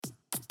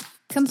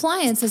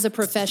Compliance is a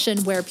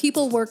profession where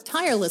people work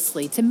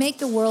tirelessly to make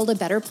the world a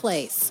better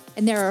place.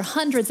 And there are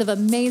hundreds of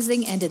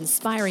amazing and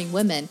inspiring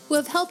women who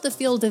have helped the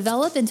field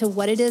develop into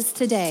what it is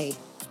today.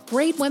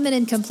 Great Women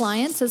in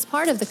Compliance is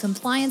part of the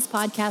Compliance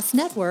Podcast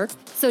Network,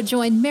 so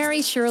join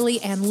Mary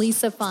Shirley and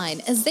Lisa Fine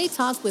as they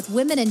talk with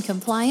women in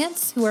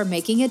compliance who are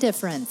making a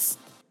difference.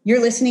 You're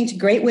listening to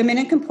Great Women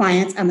in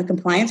Compliance on the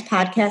Compliance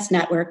Podcast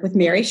Network with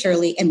Mary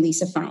Shirley and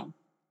Lisa Fine.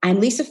 I'm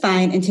Lisa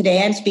Fine, and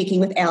today I'm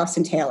speaking with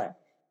Allison Taylor.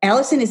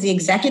 Allison is the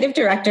Executive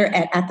Director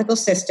at Ethical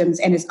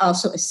Systems and is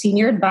also a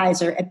Senior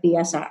Advisor at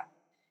BSR.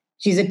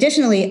 She's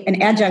additionally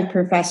an adjunct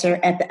professor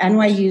at the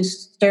NYU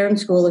Stern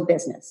School of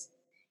Business.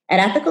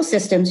 At Ethical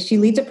Systems, she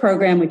leads a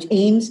program which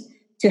aims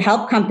to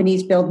help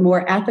companies build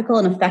more ethical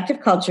and effective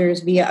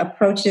cultures via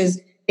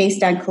approaches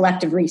based on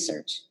collective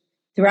research.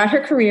 Throughout her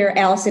career,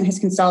 Allison has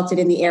consulted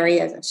in the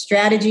areas of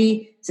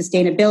strategy,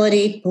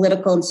 sustainability,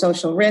 political and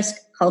social risk,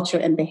 culture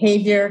and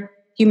behavior,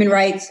 human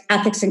rights,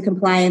 ethics and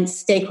compliance,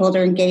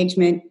 stakeholder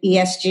engagement,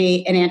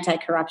 ESG, and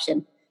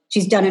anti-corruption.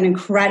 She's done an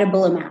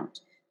incredible amount.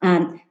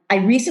 I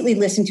recently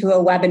listened to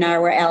a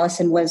webinar where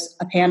Allison was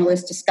a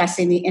panelist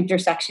discussing the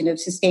intersection of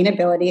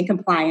sustainability and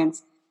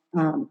compliance.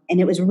 And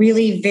it was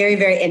really very,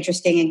 very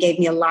interesting and gave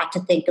me a lot to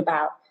think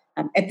about.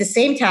 At the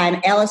same time,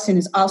 Allison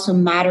is also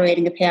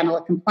moderating a panel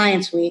at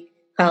Compliance Week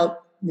called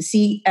the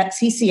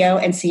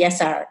CCO and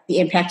CSR, the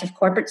Impact of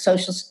Corporate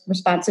Social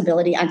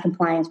Responsibility on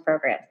Compliance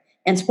Programs.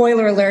 And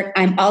spoiler alert,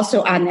 I'm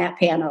also on that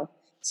panel.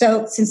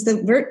 So since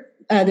the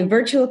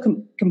virtual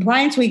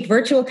Compliance Week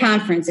virtual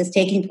conference is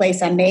taking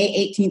place on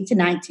May 18th to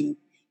 19th,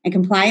 and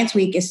Compliance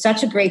Week is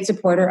such a great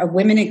supporter of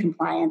women in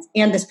compliance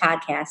and this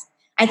podcast,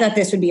 I thought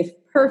this would be a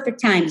perfect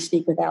time to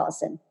speak with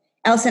Allison.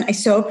 Allison, I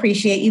so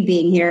appreciate you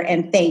being here,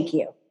 and thank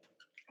you.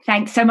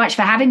 Thanks so much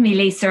for having me,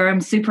 Lisa.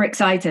 I'm super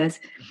excited.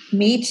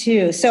 Me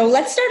too. So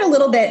let's start a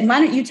little bit. Why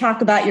don't you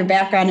talk about your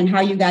background and how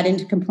you got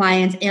into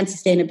compliance and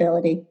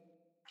sustainability?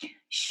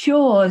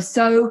 Sure.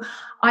 So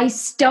I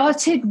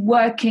started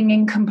working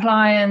in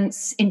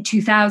compliance in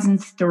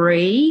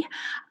 2003.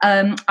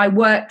 I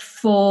worked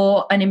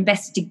for an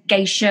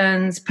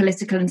investigations,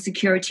 political and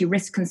security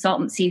risk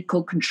consultancy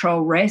called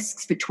Control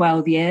Risks for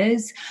 12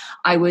 years.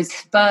 I was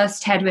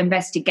first head of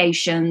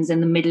investigations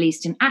in the Middle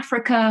East and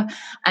Africa,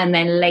 and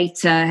then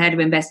later head of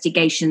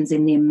investigations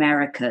in the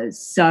Americas.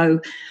 So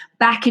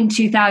back in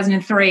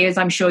 2003, as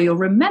I'm sure you'll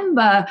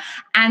remember,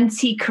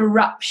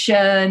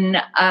 anti-corruption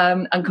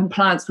and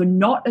compliance were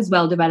not as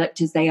well developed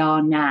as they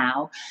are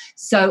now.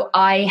 So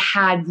I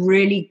had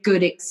really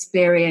good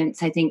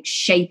experience, I think,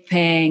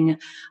 shaping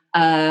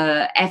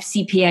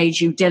FCPA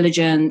due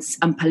diligence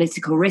and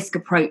political risk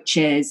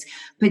approaches,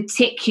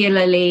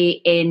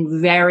 particularly in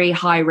very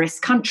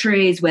high-risk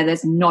countries where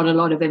there's not a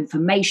lot of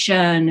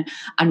information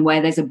and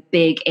where there's a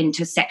big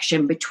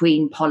intersection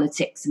between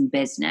politics and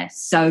business.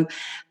 So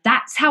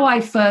that's how I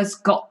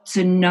first got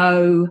to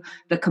know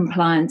the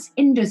compliance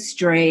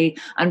industry,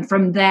 and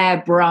from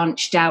there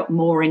branched out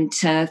more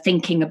into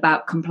thinking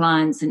about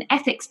compliance and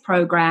ethics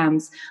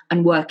programs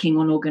and working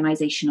on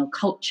organizational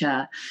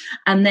culture.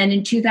 And then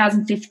in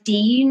 2015,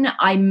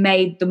 I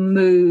made the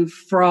move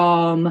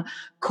from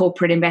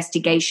corporate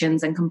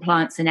investigations and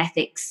compliance and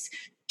ethics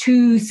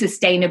to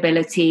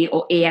sustainability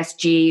or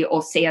ESG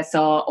or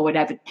CSR or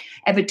whatever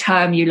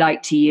term you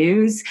like to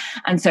use.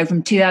 And so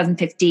from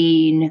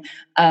 2015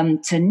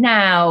 to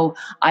now,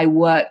 I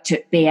worked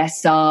at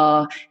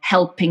BSR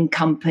helping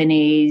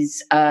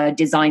companies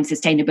design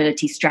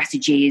sustainability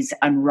strategies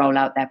and roll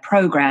out their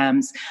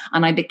programs.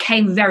 And I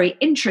became very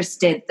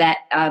interested that,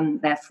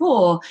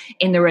 therefore,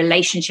 in the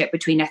relationship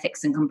between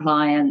ethics and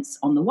compliance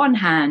on the one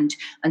hand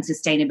and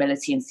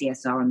sustainability and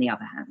CSR on the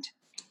other hand.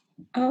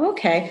 Oh,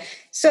 okay.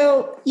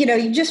 So,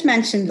 you just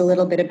mentioned a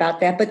little bit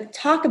about that, but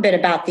talk a bit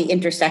about the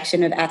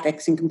intersection of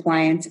ethics and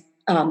compliance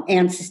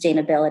and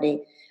sustainability.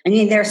 I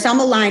mean, there are some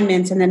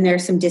alignments and then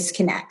there's some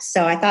disconnects.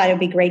 So I thought it'd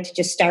be great to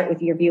just start with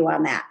your view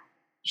on that.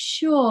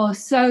 Sure.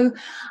 So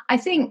I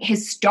think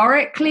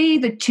historically,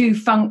 the two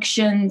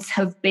functions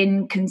have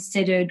been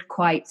considered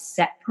quite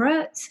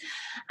separate.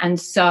 And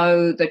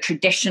so the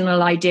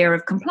traditional idea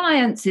of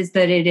compliance is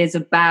that it is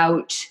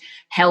about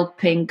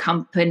helping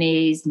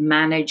companies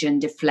manage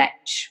and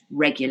deflect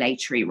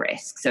regulatory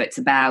risk. So it's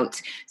about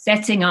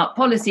setting up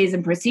policies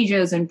and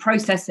procedures and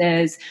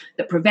processes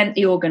that prevent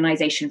the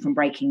organization from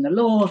breaking the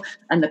law.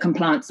 And the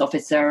compliance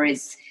officer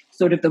is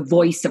sort of the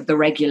voice of the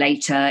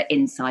regulator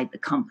inside the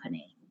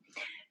company.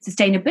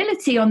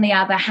 Sustainability, on the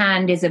other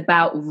hand, is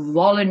about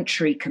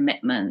voluntary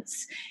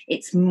commitments.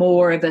 It's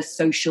more of a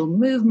social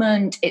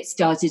movement. It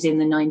started in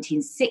the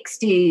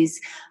 1960s,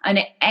 and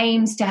it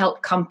aims to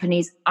help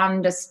companies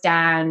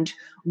understand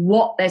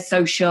what their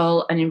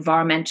social and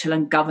environmental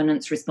and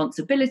governance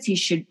responsibilities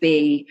should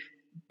be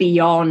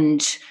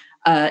beyond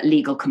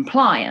legal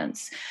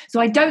compliance. So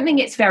I don't think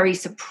it's very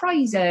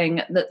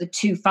surprising that the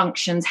two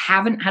functions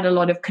haven't had a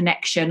lot of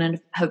connection and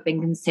have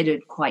been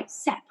considered quite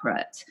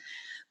separate.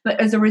 But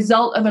as a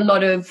result of a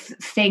lot of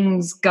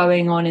things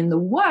going on in the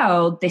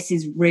world, this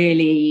is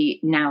really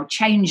now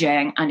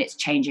changing, and it's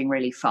changing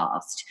really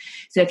fast.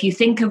 So if you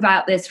think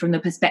about this from the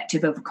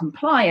perspective of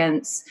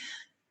compliance,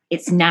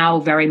 it's now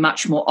very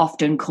much more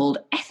often called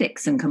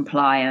ethics and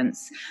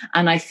compliance.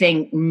 And I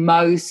think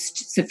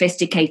most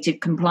sophisticated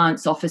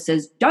compliance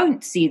officers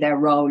don't see their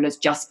role as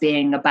just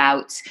being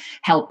about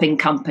helping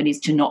companies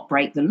to not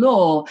break the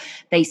law.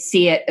 They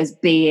see it as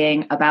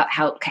being about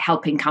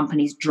helping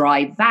companies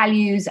drive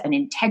values and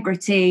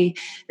integrity.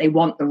 They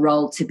want the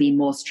role to be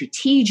more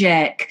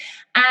strategic.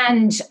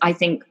 And I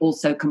think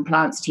also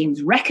compliance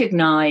teams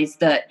recognize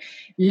that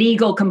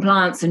legal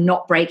compliance and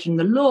not breaking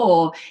the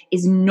law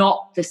is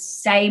not the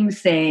same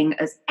thing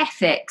as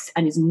ethics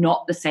and is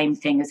not the same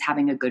thing as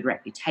having a good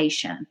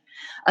reputation.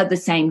 At the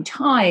same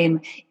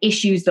time,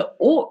 issues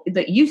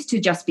that used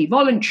to just be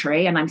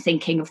voluntary, and I'm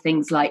thinking of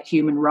things like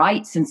human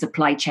rights and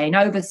supply chain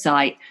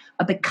oversight,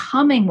 are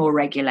becoming more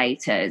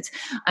regulated.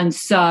 And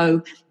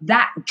so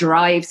that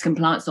drives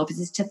compliance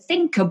officers to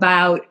think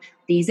about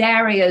these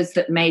areas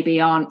that maybe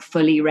aren't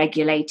fully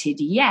regulated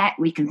yet.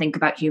 We can think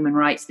about human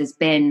rights. There's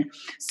been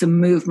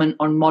some movement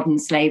on modern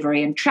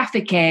slavery and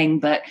trafficking,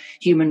 but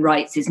human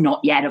rights is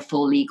not yet a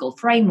full legal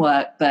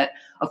framework. But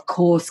of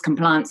course,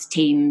 compliance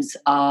teams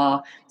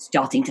are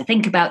starting to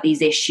think about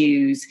these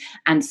issues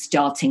and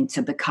starting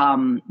to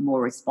become more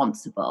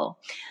responsible.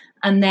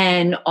 And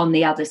then on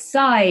the other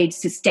side,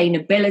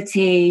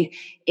 sustainability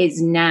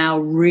is now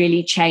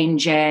really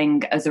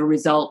changing as a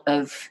result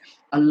of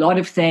a lot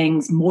of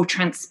things, more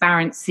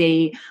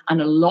transparency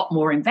and a lot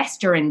more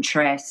investor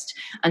interest.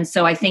 And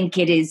so I think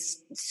it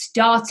is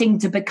starting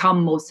to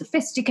become more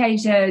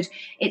sophisticated.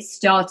 It's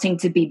starting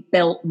to be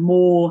built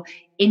more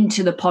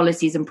into the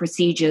policies and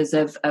procedures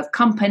of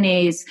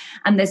companies.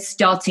 And there's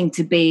starting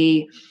to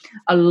be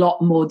a lot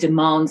more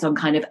demands on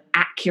kind of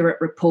accurate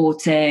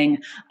reporting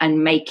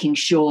and making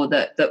sure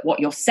that what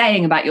you're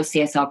saying about your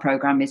CSR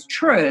program is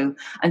true.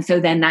 And so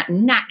then that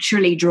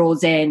naturally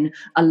draws in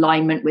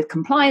alignment with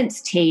compliance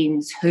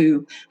teams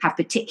who have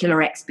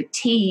particular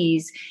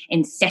expertise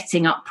in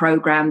setting up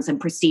programs and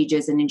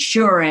procedures and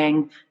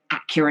ensuring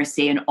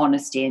accuracy and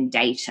honesty in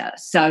data.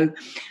 So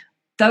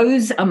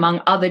those,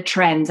 among other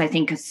trends, I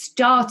think are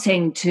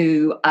starting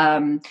to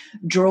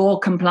draw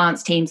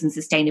compliance teams and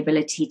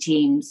sustainability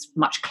teams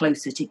much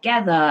closer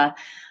together.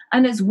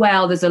 And as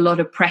well, there's a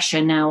lot of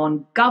pressure now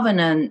on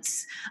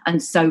governance.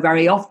 And so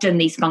very often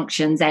these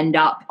functions end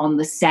up on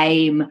the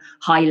same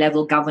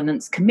high-level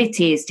governance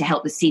committees to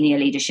help the senior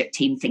leadership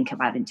team think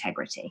about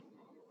integrity.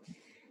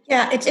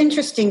 Yeah, it's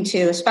interesting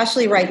too,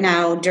 especially right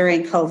now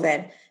during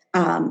COVID.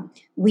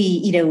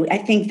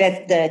 I think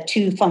that the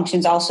two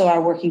functions also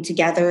are working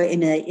together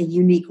in a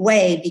unique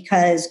way,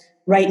 because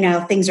right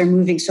now things are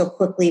moving so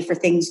quickly for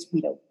things,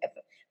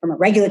 from a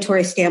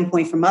regulatory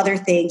standpoint, from other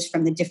things,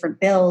 from the different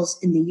bills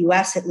in the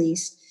US at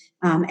least,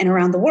 and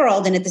around the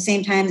world. And at the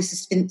same time, the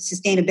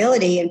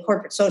sustainability and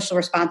corporate social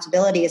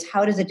responsibility is,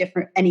 how does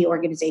any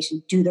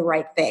organization do the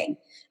right thing?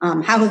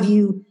 How have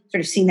you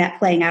sort of seen that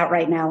playing out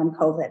right now in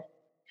COVID?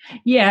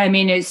 Yeah, I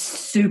mean, it's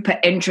super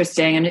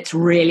interesting, and it's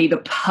really the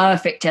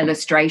perfect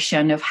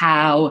illustration of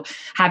how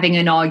having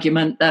an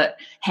argument that,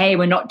 hey,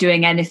 we're not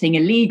doing anything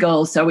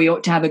illegal, so we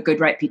ought to have a good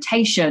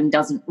reputation,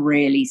 doesn't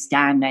really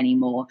stand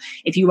anymore.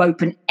 If you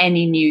open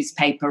any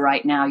newspaper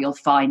right now, you'll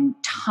find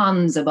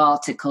tons of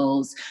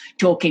articles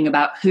talking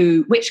about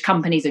which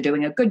companies are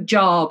doing a good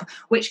job,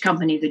 which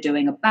companies are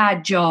doing a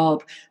bad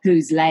job,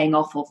 who's laying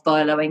off or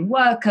furloughing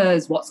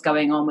workers, what's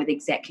going on with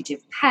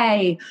executive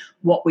pay,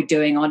 what we're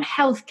doing on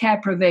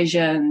healthcare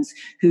provisions,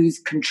 who's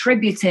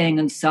contributing,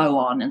 and so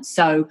on. And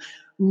so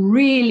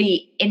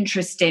really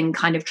interesting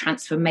kind of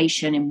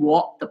transformation in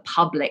what the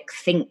public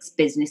thinks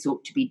business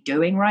ought to be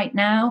doing right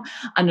now,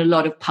 and a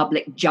lot of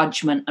public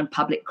judgment and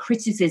public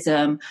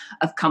criticism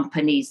of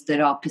companies that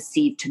are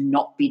perceived to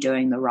not be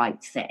doing the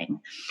right thing.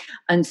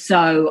 And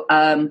so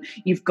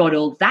you've got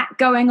all that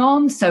going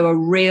on. So a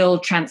real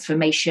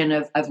transformation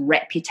of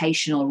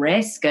reputational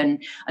risk. And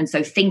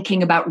so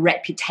thinking about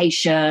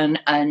reputation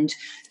and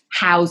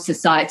how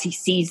society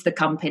sees the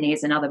company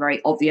is another very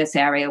obvious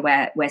area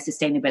where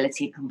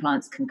sustainability and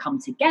compliance can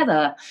come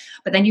together.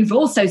 But then you've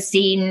also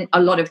seen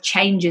a lot of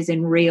changes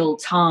in real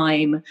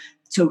time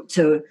to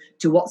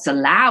what's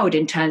allowed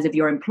in terms of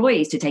your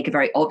employees. To take a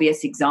very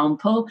obvious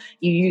example,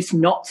 you used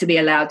not to be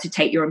allowed to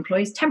take your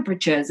employees'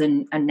 temperatures,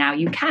 and now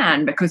you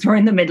can, because we're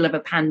in the middle of a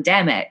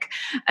pandemic.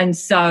 And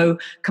so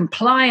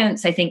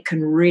compliance, I think,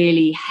 can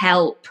really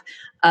help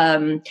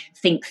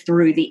think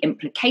through the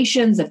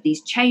implications of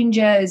these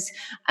changes.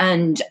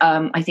 And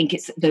I think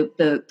it's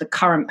the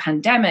current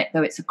pandemic,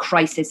 though it's a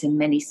crisis in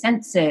many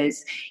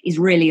senses, is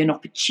really an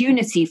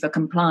opportunity for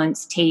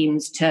compliance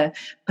teams to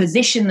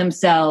position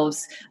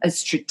themselves as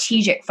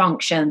strategic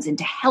functions and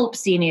to help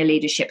senior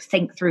leadership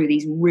think through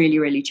these really,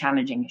 really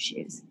challenging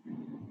issues.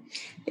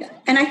 Yeah.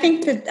 And I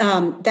think that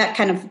that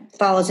kind of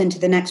follows into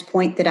the next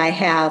point that I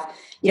have.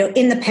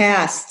 In the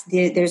past,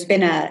 there's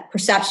been a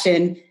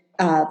perception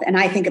and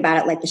I think about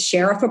it like the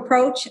sheriff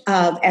approach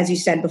of, as you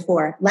said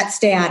before, let's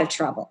stay out of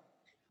trouble.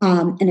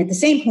 And at the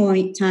same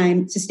point in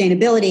time,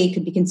 sustainability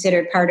could be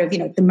considered part of,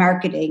 the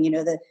marketing,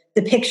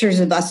 the pictures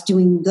of us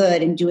doing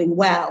good and doing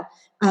well.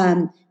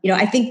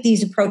 I think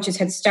these approaches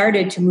had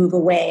started to move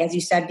away, as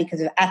you said,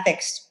 because of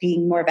ethics,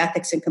 being more of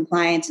ethics and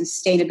compliance and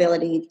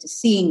sustainability, to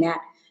seeing that.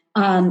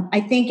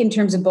 I think in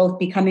terms of both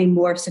becoming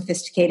more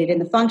sophisticated in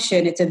the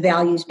function, it's a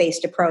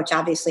values-based approach.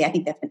 Obviously, I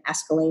think that's been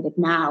escalated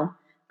now.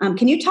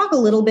 Can you talk a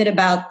little bit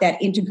about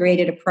that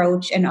integrated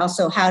approach and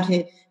also how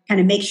to kind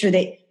of make sure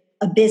that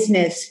a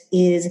business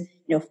is,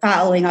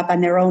 following up on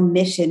their own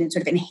mission and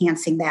sort of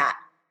enhancing that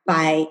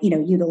by,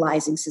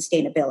 utilizing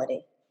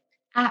sustainability?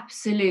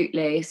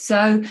 Absolutely.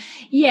 So,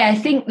 I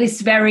think this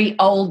very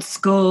old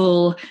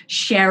school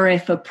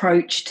sheriff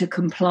approach to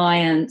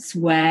compliance,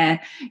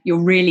 where you're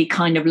really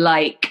kind of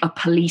like a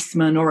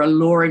policeman or a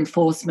law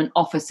enforcement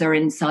officer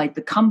inside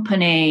the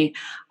company.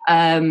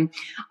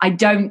 I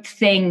don't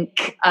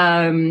think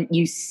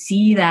you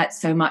see that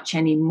so much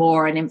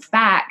anymore. And in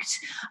fact,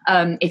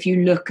 if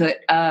you look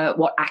at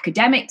what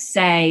academics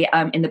say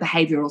in the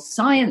behavioral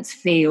science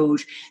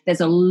field, there's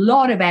a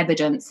lot of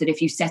evidence that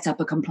if you set up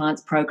a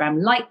compliance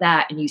program like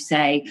that and you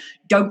say,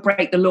 don't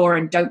break the law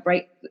and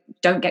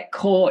don't get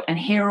caught, and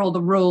here are all the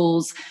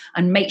rules,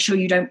 and make sure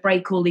you don't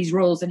break all these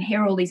rules, and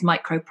here are all these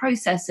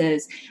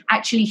microprocesses,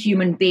 actually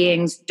human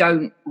beings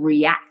don't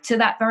react to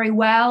that very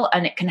well,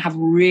 and it can have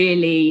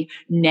really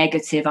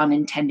negative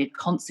unintended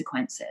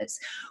consequences.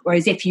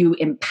 Whereas if you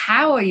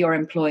empower your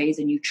employees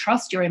and you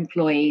trust your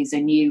employees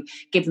and you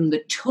give them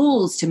the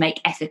tools to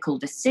make ethical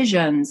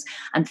decisions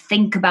and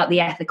think about the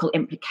ethical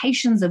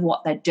implications of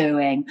what they're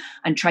doing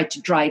and try to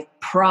drive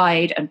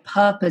pride and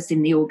purpose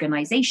in the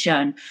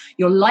organization,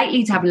 you're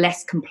likely to have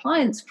less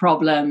compliance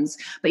problems,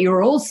 but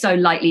you're also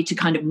likely to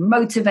kind of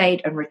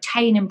motivate and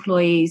retain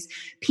employees.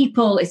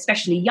 People,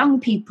 especially young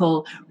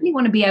people, really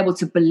want to be able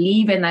to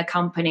believe in their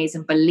companies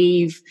and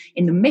believe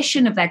in the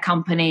mission of their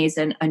companies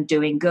and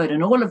doing good.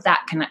 And all of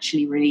that can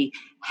actually really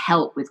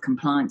help with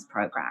compliance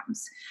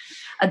programs.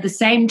 At the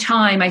same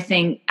time, I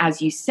think, as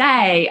you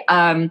say,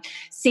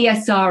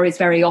 CSR is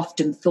very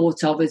often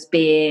thought of as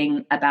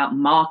being about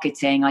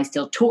marketing. I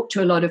still talk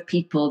to a lot of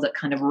people that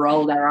kind of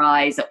roll their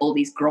eyes at all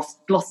these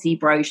glossy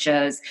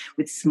brochures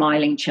with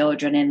smiling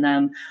children in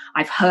them.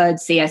 I've heard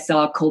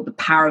CSR called the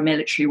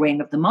paramilitary wing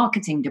of the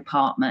marketing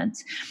department.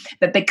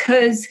 But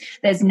because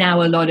there's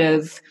now a lot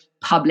of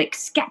public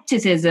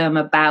skepticism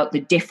about the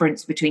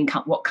difference between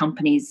what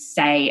companies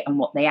say and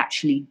what they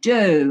actually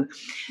do,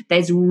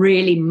 there's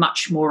really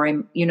much more,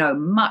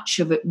 much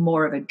of it,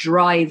 more of a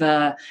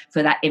driver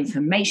for that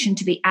information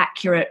to be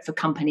accurate, for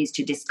companies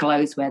to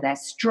disclose where they're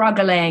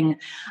struggling,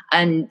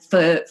 and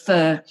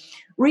for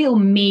real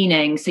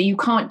meaning. So you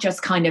can't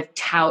just kind of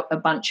tout a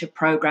bunch of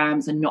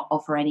programs and not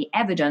offer any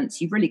evidence.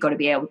 You've really got to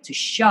be able to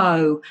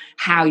show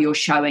how you're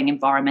showing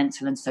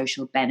environmental and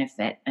social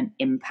benefit and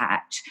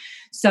impact.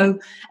 So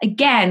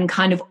again,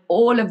 kind of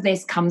all of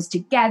this comes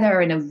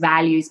together in a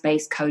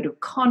values-based code of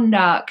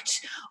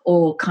conduct,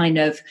 or kind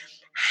of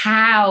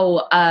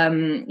how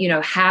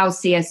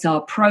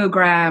CSR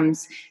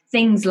programs,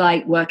 things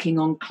like working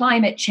on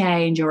climate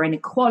change or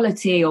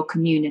inequality or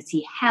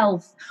community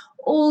health,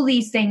 all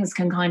these things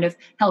can kind of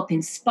help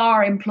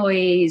inspire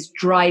employees,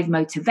 drive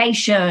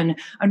motivation,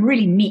 and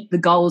really meet the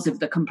goals of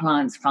the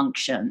compliance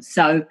function.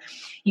 So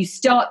you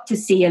start to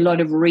see a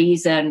lot of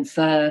reason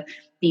for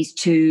these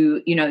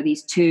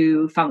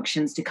two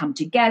functions to come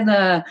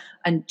together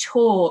and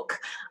talk.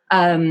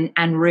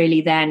 And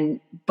really then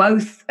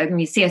both,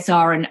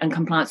 CSR and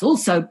compliance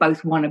also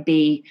both want to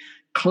be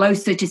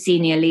closer to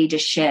senior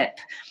leadership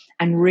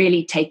and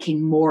really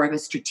taking more of a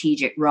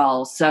strategic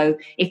role. So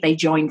if they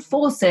join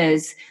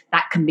forces,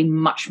 that can be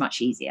much,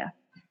 much easier.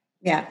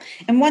 Yeah.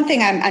 And one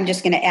thing I'm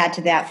just going to add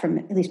to that, from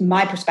at least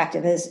my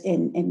perspective, is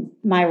in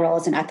my role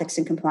as an ethics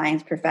and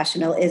compliance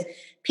professional, is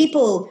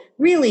people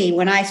really,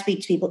 when I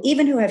speak to people,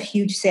 even who have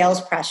huge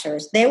sales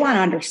pressures, they want to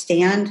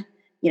understand,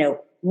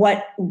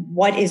 what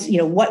is,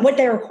 what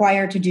they're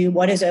required to do,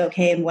 what is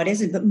okay and what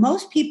isn't. But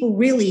most people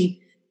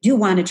really do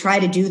want to try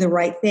to do the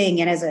right thing.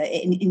 And as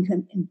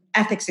in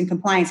ethics and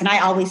compliance, and I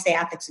always say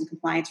ethics and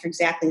compliance for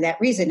exactly that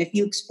reason. If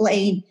you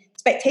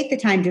take the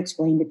time to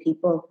explain to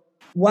people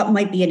what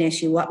might be an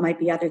issue, what might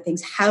be other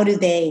things, how do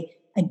they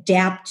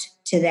adapt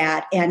to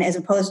that? And as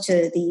opposed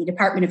to the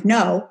Department of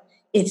No,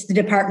 it's the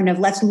Department of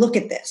let's look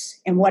at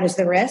this and what is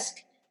the risk?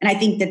 And I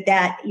think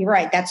that you're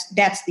right,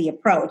 that's the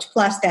approach.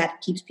 Plus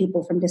that keeps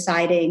people from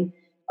deciding,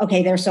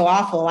 okay, they're so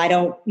awful, I'm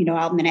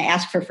going to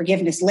ask for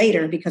forgiveness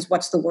later, because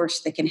what's the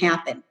worst that can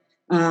happen?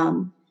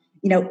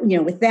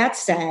 With that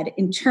said,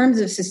 in terms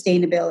of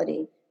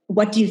sustainability,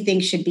 what do you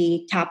think should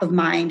be top of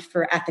mind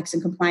for ethics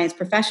and compliance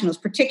professionals,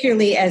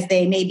 particularly as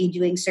they may be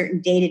doing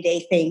certain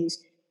day-to-day things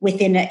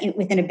within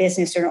a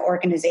business or an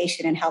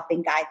organization and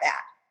helping guide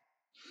that?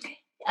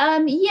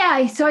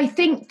 So I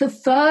think the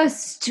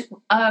first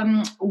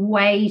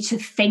way to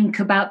think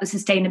about the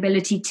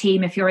sustainability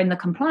team, if you're in the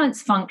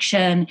compliance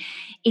function,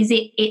 is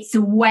it's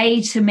a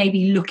way to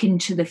maybe look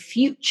into the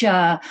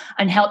future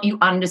and help you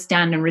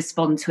understand and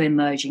respond to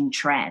emerging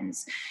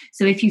trends.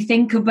 So if you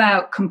think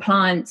about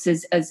compliance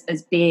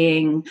as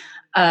being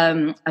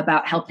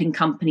about helping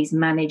companies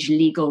manage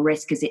legal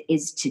risk as it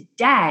is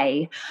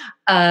today,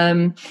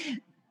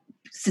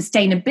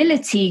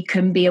 sustainability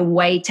can be a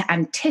way to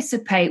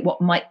anticipate what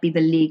might be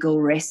the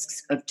legal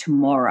risks of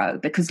tomorrow,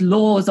 because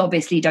laws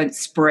obviously don't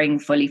spring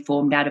fully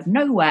formed out of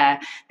nowhere.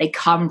 They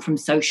come from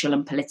social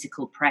and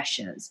political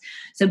pressures.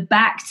 So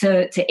back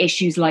to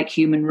issues like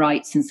human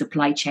rights and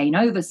supply chain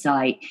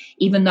oversight,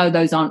 even though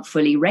those aren't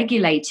fully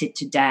regulated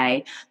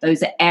today,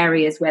 those are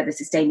areas where the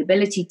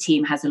sustainability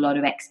team has a lot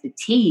of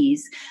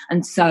expertise.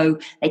 And so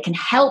they can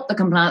help the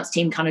compliance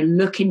team kind of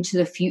look into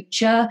the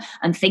future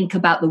and think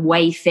about the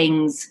way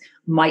things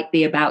might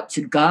be about to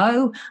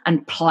go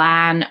and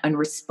plan and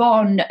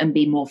respond and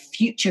be more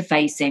future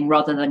facing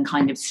rather than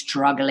kind of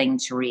struggling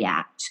to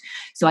react.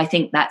 So I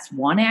think that's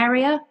one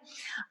area.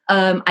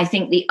 I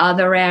think the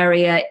other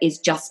area is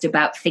just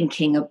about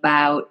thinking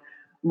about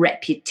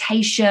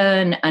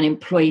reputation and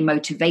employee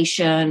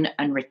motivation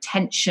and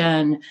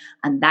retention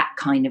and that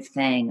kind of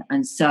thing.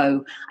 And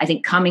so I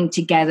think coming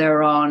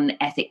together on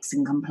ethics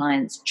and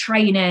compliance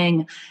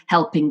training,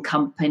 helping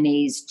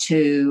companies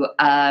to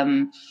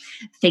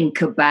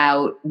think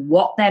about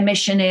what their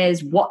mission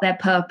is, what their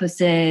purpose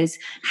is,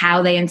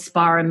 how they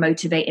inspire and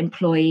motivate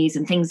employees,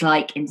 and things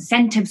like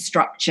incentive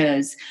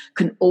structures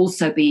can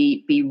also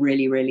be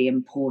really, really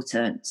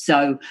important.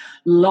 So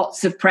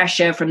lots of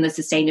pressure from the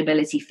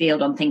sustainability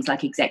field on things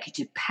like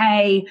executive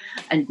pay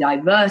and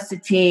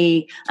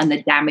diversity and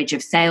the damage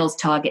of sales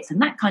targets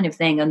and that kind of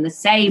thing, and the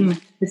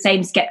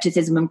same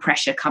skepticism and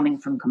pressure coming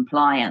from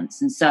compliance.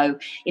 And so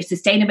if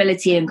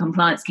sustainability and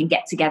compliance can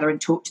get together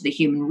and talk to the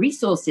human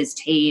resources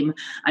team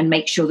and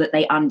make sure that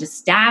they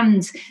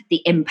understand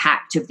the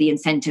impact of the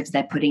incentives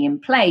they're putting in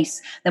place,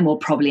 then we'll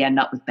probably end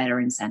up with better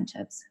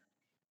incentives.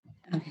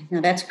 Okay, no,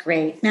 that's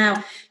great.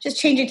 Now, just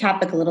changing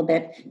topic a little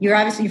bit. You're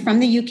obviously from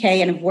the UK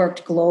and have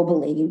worked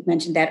globally. You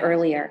mentioned that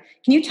earlier.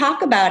 Can you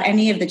talk about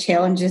any of the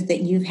challenges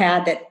that you've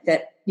had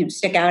that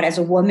stick out as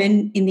a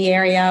woman in the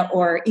area,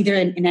 or either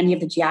in any of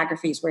the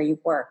geographies where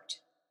you've worked?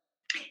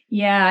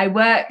 Yeah, I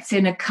worked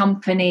in a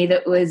company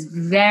that was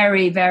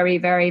very, very,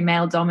 very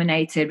male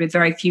dominated, with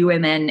very few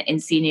women in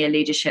senior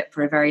leadership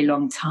for a very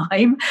long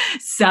time.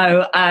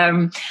 So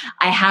I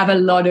have a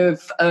lot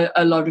of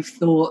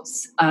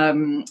thoughts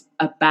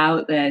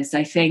about this.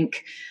 I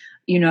think,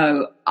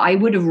 I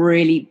would have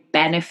really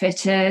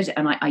benefited,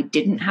 and I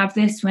didn't have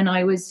this when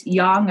I was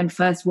young and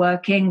first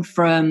working,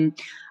 from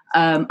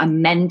a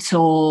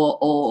mentor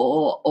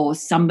or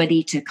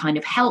somebody to kind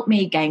of help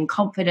me gain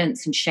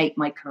confidence and shape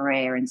my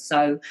career. And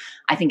so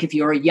I think if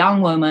you're a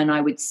young woman,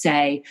 I would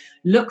say,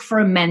 look for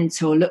a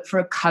mentor, look for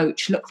a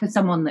coach, look for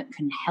someone that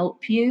can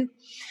help you.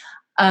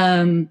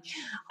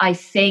 I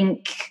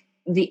think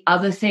the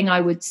other thing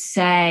I would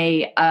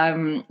say,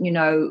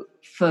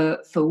 for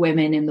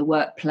women in the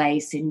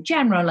workplace in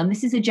general, and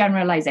this is a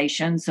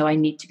generalization, so I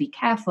need to be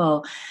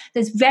careful,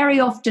 there's very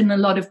often a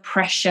lot of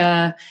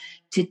pressure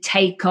to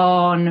take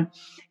on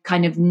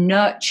kind of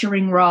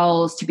nurturing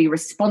roles, to be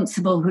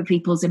responsible for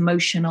people's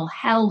emotional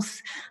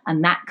health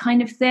and that kind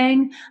of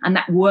thing. And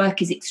that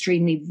work is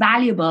extremely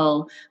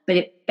valuable, but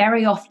it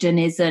very often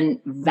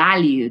isn't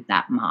valued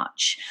that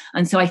much.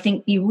 And so I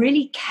think be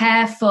really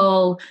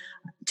careful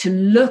to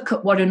look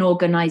at what an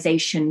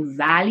organization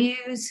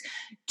values,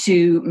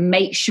 to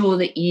make sure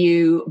that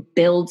you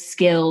build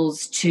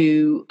skills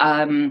to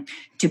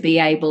be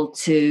able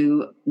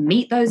to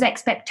meet those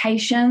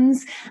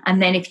expectations.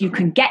 And then if you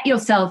can get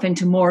yourself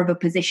into more of a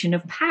position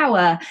of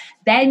power,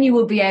 then you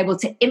will be able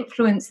to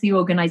influence the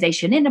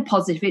organization in a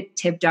positive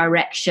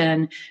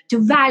direction to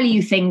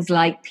value things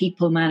like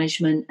people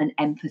management and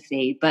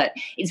empathy. But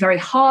it's very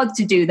hard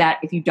to do that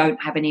if you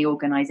don't have any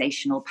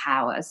organizational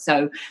power.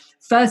 So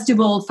first of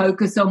all,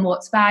 focus on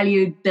what's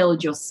valued,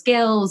 build your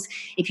skills.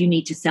 If you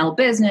need to sell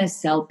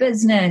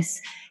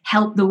business,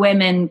 help the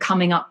women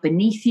coming up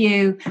beneath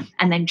you,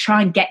 and then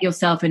try and get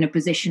yourself in a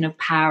position of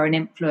power and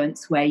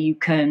influence where you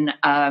can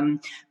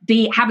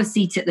have a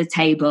seat at the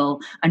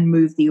table and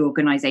move the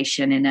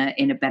organization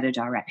in a better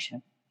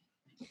direction.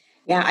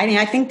 Yeah, I mean,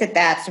 I think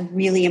that's a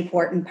really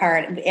important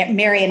part.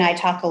 Mary and I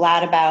talk a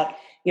lot about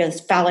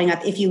following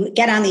up. If you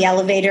get on the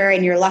elevator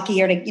and you're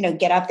luckier to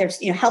get up there,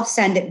 help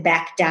send it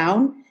back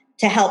down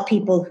to help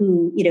people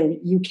who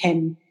you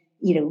can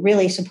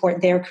really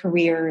support their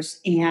careers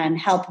and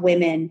help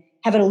women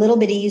have it a little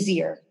bit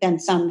easier than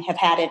some have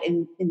had it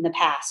in the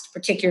past,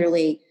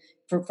 particularly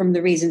from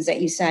the reasons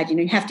that you said.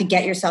 You have to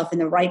get yourself in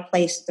the right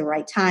place at the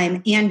right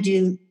time and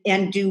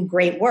do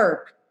great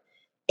work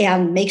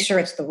and make sure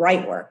it's the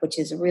right work, which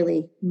is a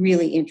really,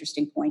 really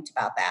interesting point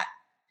about that.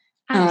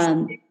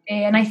 Absolutely.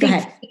 And I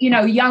think,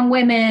 young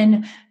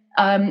women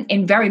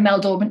in very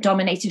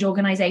male-dominated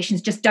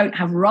organizations just don't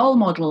have role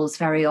models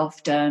very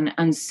often.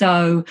 And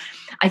so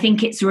I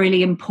think it's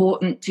really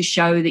important to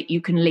show that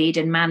you can lead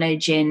and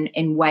manage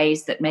in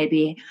ways that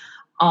maybe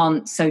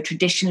aren't so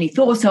traditionally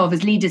thought of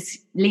as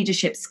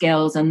leadership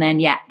skills. And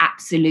then,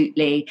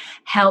 absolutely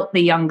help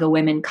the younger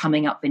women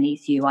coming up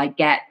beneath you. I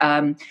get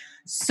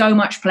so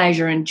much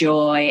pleasure and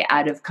joy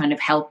out of kind of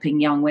helping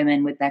young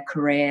women with their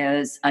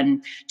careers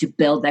and to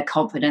build their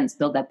confidence,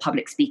 build their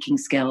public speaking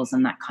skills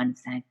and that kind of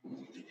thing.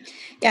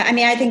 Yeah, I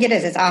mean, I think it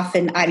is. It's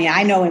often, I mean,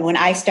 I know when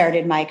I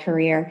started my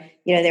career,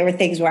 there were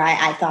things where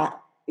I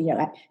thought,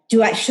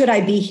 should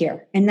I be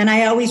here? And then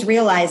I always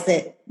realized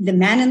that the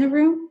men in the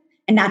room,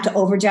 and not to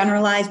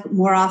overgeneralize, but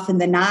more often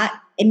than not,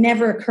 it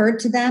never occurred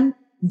to them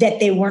that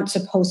they weren't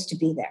supposed to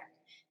be there.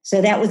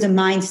 So that was a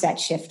mindset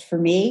shift for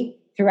me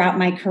throughout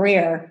my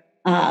career.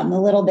 A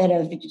little bit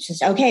of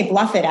just, okay,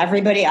 bluff it.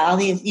 Everybody, all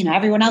these,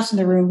 everyone else in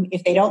the room,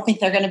 if they don't think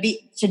they're going to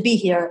should be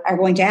here, are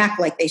going to act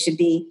like they should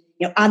be,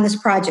 on this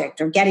project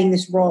or getting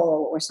this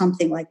role or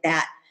something like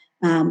that.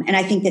 And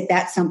I think that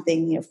that's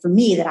something, for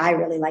me, that I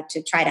really like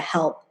to try to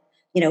help,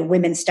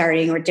 women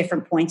starting or at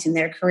different points in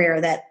their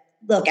career that,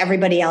 look,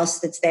 everybody else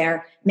that's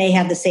there may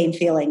have the same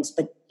feelings,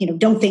 but,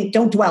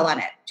 don't dwell on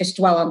it. Just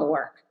dwell on the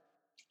work.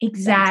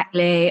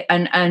 Exactly.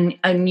 And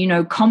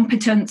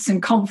competence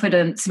and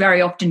confidence very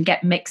often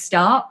get mixed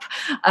up,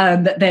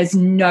 that there's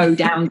no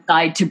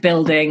downside to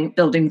building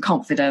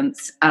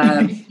confidence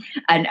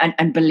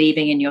and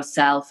believing in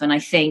yourself. And I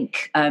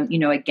think,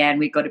 again,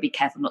 we've got to be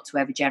careful not to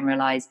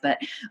overgeneralize, but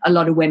a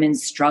lot of women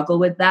struggle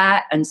with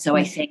that. And so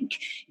I think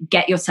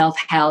get yourself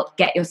help,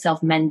 get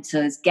yourself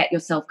mentors, get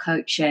yourself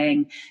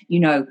coaching,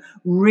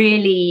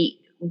 really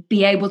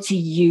be able to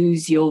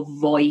use your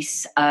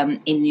voice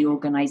in the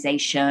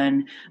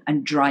organization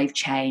and drive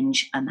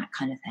change and that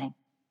kind of thing.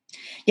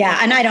 Yeah,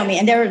 and I don't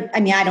mean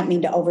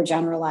to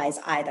overgeneralize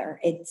either.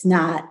 It's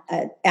not,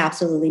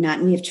 absolutely not.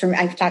 And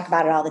I talk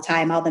about it all the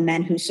time, all the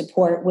men who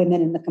support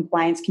women in the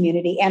compliance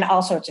community and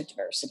all sorts of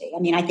diversity.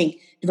 I mean, I think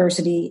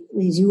diversity,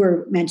 as you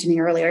were mentioning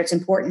earlier, it's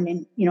important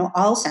in,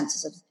 all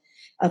senses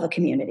of a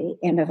community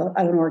and of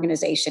an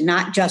organization,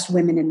 not just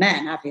women and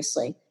men,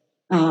 obviously.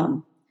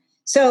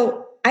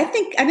 So I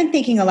think I've been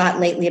thinking a lot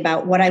lately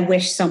about what I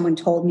wish someone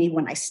told me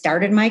when I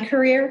started my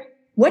career.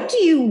 What do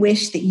you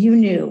wish that you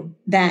knew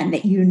then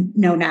that you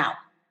know now?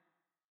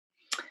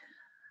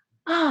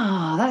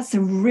 Oh, that's a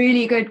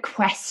really good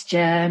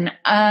question.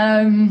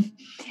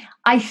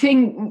 I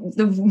think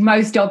the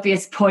most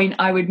obvious point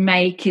I would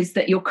make is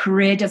that your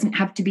career doesn't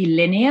have to be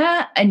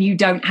linear and you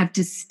don't have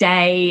to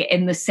stay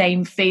in the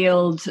same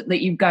field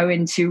that you go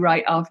into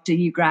right after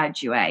you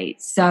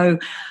graduate. So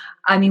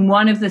I mean,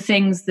 one of the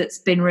things that's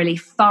been really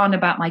fun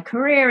about my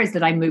career is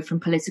that I moved from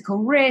political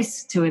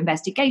risk to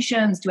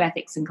investigations, to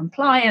ethics and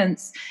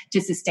compliance, to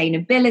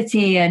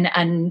sustainability,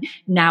 and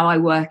now I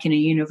work in a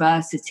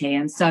university.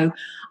 And so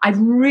I've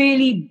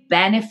really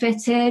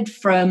benefited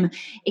from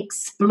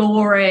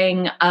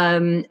exploring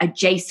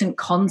adjacent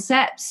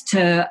concepts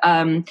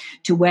to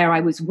where I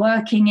was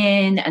working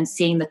in and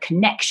seeing the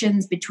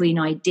connections between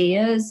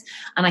ideas.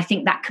 And I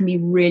think that can be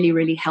really,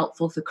 really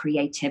helpful for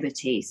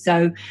creativity.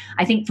 So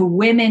I think for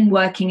women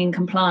working in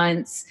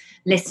compliance,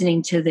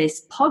 listening to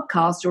this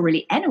podcast, or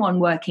really anyone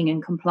working in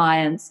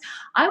compliance,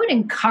 I would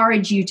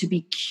encourage you to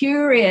be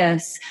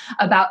curious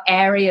about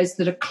areas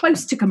that are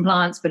close to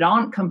compliance but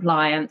aren't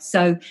compliant.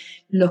 So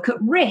look at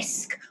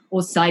risk or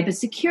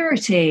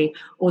cybersecurity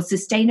or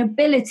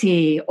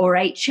sustainability or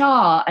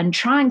HR and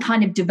try and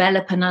kind of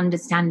develop an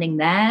understanding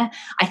there.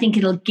 I think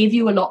it'll give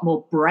you a lot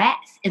more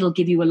breadth. It'll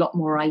give you a lot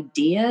more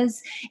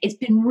ideas. It's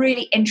been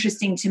really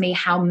interesting to me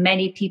how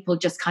many people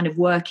just kind of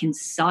work in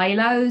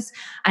silos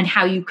and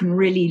how you can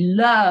really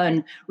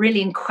learn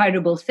really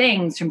incredible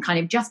things from kind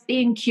of just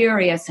being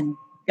curious and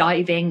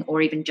diving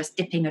or even just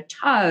dipping a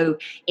toe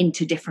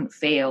into different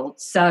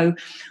fields. So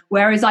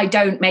whereas I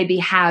don't maybe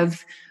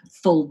have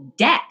full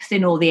depth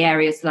in all the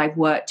areas that I've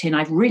worked in,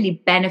 I've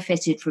really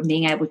benefited from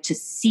being able to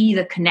see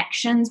the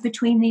connections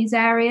between these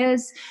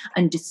areas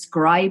and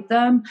describe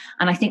them.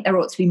 And I think there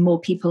ought to be more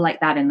people like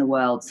that in the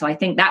world. So I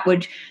think that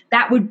would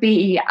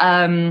be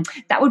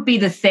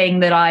the thing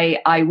that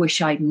I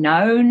wish I'd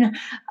known.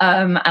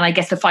 And I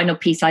guess the final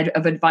piece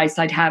of advice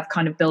I'd have,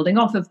 kind of building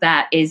off of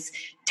that, is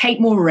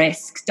take more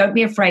risks. Don't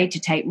be afraid to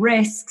take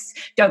risks.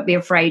 Don't be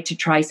afraid to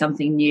try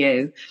something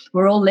new.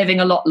 We're all living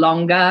a lot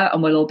longer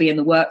and we'll all be in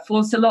the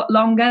workforce a lot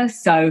longer.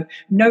 So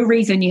no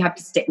reason you have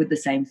to stick with the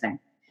same thing.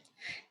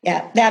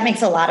 Yeah, that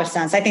makes a lot of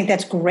sense. I think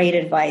that's great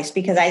advice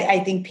because I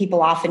think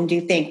people often do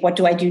think, what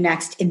do I do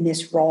next in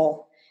this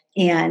role?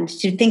 And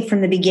to think from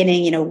the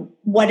beginning,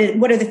 what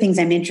are the things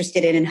I'm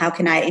interested in and how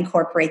can I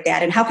incorporate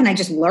that? And how can I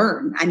just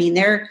learn? I mean,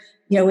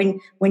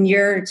 when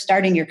you're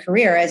starting your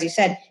career, as you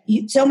said,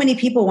 so many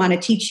people want to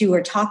teach you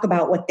or talk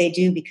about what they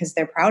do because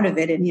they're proud of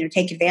it and,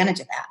 take advantage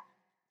of that.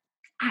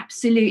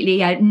 Absolutely.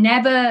 Yeah.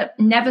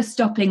 Never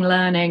stopping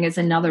learning is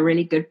another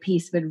really good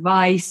piece of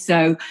advice.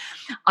 So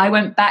I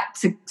went back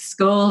to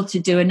school to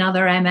do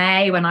another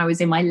MA when I was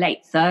in my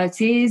late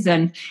 30s,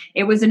 and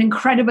it was an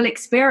incredible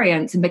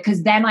experience. And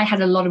because then I had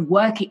a lot of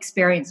work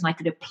experience and I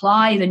could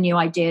apply the new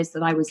ideas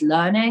that I was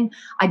learning,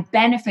 I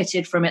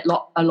benefited from it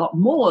a lot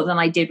more than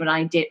I did when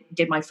I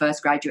did my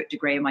first graduate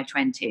degree in my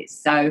 20s.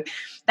 So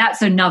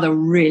that's another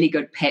really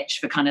good pitch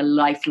for kind of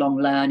lifelong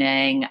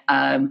learning.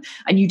 And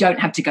you don't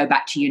have to go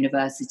back to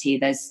university.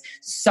 There's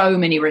so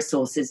many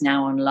resources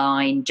now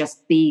online.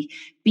 Just be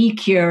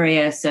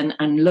curious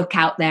and look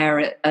out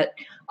there at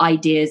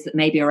ideas that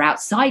maybe are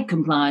outside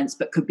compliance,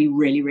 but could be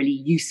really, really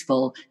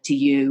useful to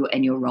you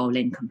and your role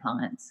in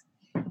compliance.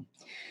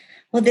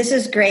 Well, this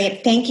is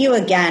great. Thank you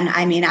again.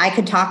 I mean, I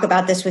could talk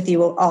about this with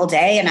you all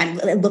day, and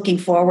I'm looking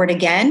forward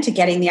again to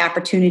getting the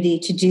opportunity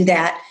to do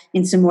that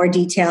in some more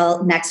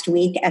detail next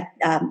week at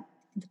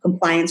the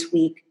Compliance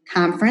Week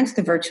conference,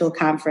 the virtual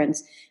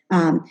conference.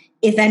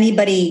 If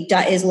anybody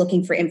is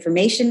looking for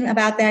information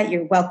about that,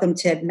 you're welcome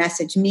to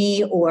message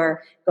me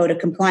or go to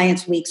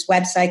Compliance Week's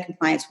website,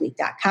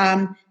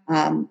 complianceweek.com.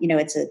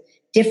 It's a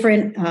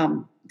different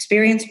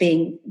experience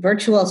being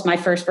virtual. It's my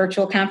first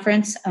virtual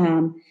conference.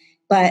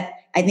 But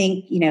I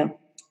think,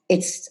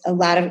 it's a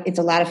lot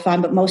of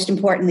fun, but most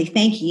importantly,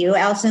 thank you,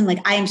 Allison.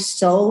 I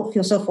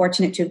feel so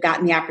fortunate to have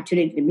gotten the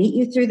opportunity to meet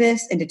you through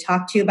this and to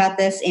talk to you about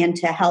this and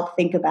to help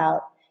think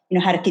about,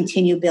 how to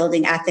continue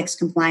building ethics,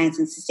 compliance,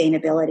 and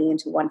sustainability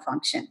into one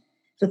function.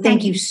 So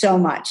thank you so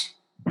much.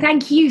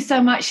 Thank you so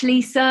much,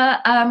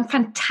 Lisa.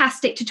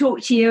 Fantastic to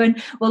talk to you,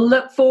 and we'll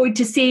look forward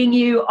to seeing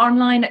you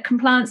online at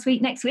Compliance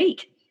Week next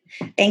week.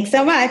 Thanks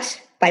so much.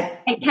 Bye.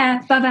 Take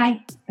care. Bye-bye.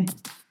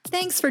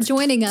 Thanks for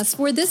joining us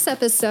for this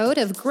episode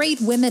of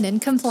Great Women in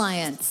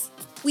Compliance.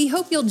 We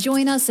hope you'll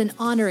join us in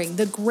honoring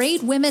the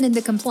great women in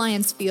the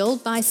compliance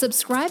field by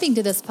subscribing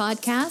to this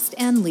podcast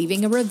and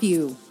leaving a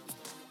review.